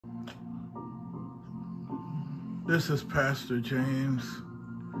This is Pastor James,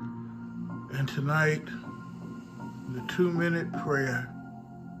 and tonight, the 2-minute prayer,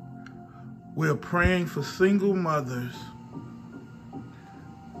 we're praying for single mothers.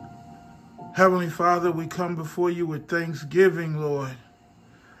 Heavenly Father, we come before you with thanksgiving, Lord,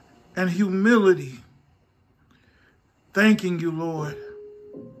 and humility, thanking you, Lord,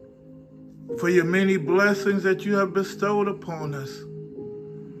 for your many blessings that you have bestowed upon us.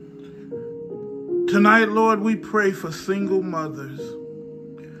 Tonight, Lord, we pray for single mothers.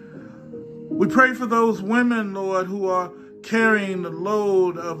 We pray for those women, Lord, who are carrying the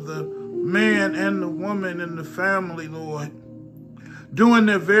load of the man and the woman in the family, Lord, doing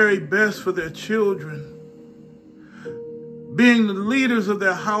their very best for their children, being the leaders of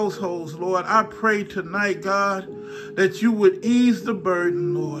their households, Lord. I pray tonight, God, that you would ease the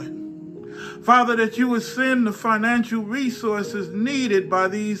burden, Lord. Father, that you would send the financial resources needed by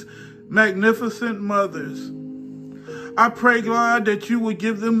these magnificent mothers. I pray, God, that you would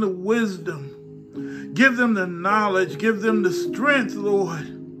give them the wisdom, give them the knowledge, give them the strength, Lord,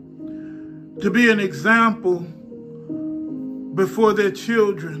 to be an example before their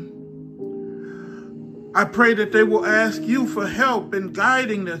children. I pray that they will ask you for help in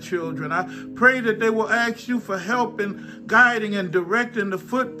guiding their children. I pray that they will ask you for help in guiding and directing the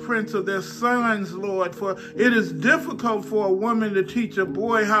footprints of their sons, Lord. For it is difficult for a woman to teach a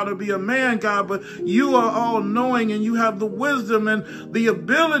boy how to be a man, God, but you are all-knowing and you have the wisdom and the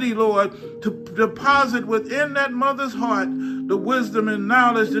ability, Lord, to deposit within that mother's heart the wisdom and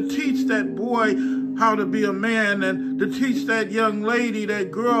knowledge to teach that boy how to be a man and to teach that young lady,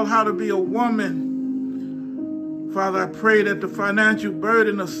 that girl, how to be a woman. Father, I pray that the financial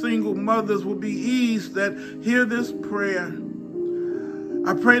burden of single mothers will be eased that hear this prayer.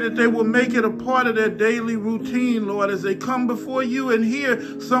 I pray that they will make it a part of their daily routine, Lord, as they come before you and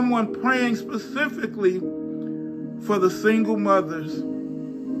hear someone praying specifically for the single mothers.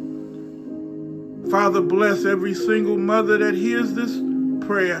 Father, bless every single mother that hears this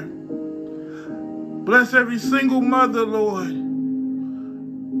prayer. Bless every single mother, Lord,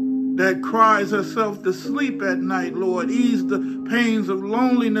 that cries herself to sleep at night, Lord. Ease the pains of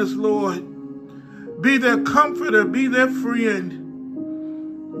loneliness, Lord. Be their comforter, be their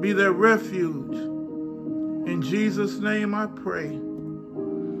friend, be their refuge. In Jesus' name I pray.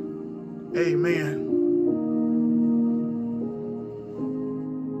 Amen.